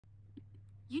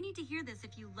You need to hear this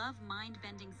if you love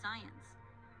mind-bending science.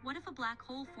 What if a black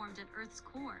hole formed at Earth's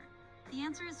core? The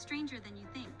answer is stranger than you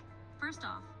think. First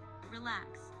off,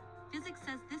 relax. Physics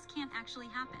says this can't actually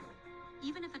happen.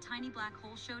 Even if a tiny black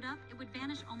hole showed up, it would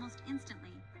vanish almost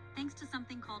instantly, thanks to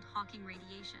something called Hawking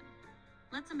radiation.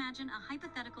 Let's imagine a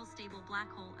hypothetical stable black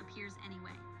hole appears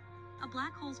anyway. A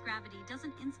black hole's gravity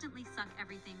doesn't instantly suck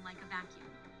everything like a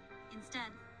vacuum. Instead,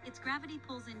 its gravity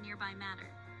pulls in nearby matter.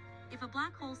 If a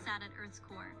black hole sat at Earth's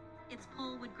core, its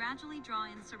pull would gradually draw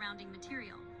in surrounding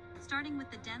material, starting with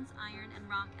the dense iron and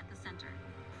rock at the center.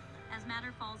 As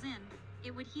matter falls in,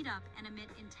 it would heat up and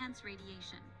emit intense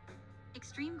radiation.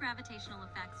 Extreme gravitational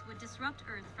effects would disrupt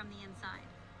Earth from the inside.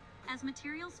 As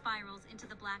material spirals into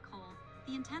the black hole,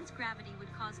 the intense gravity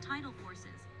would cause tidal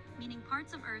forces, meaning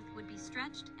parts of Earth would be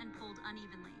stretched and pulled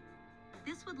unevenly.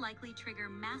 This would likely trigger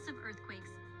massive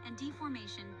earthquakes and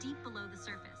deformation deep below the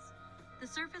surface. The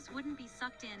surface wouldn't be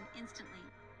sucked in instantly.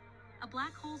 A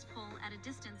black hole's pull at a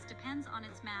distance depends on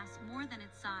its mass more than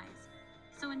its size.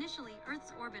 So initially,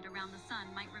 Earth's orbit around the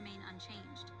Sun might remain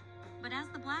unchanged. But as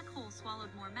the black hole swallowed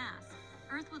more mass,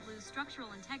 Earth would lose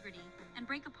structural integrity and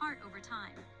break apart over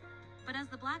time. But as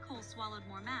the black hole swallowed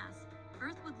more mass,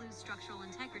 Earth would lose structural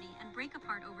integrity and break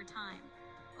apart over time.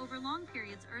 Over long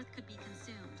periods, Earth could be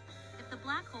consumed. If the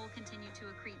black hole continued to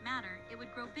accrete matter, it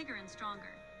would grow bigger and stronger.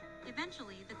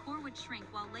 Eventually, the core would shrink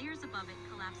while layers above it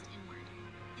collapsed inward.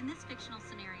 In this fictional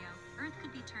scenario, Earth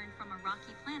could be turned from a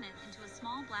rocky planet into a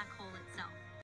small black hole itself.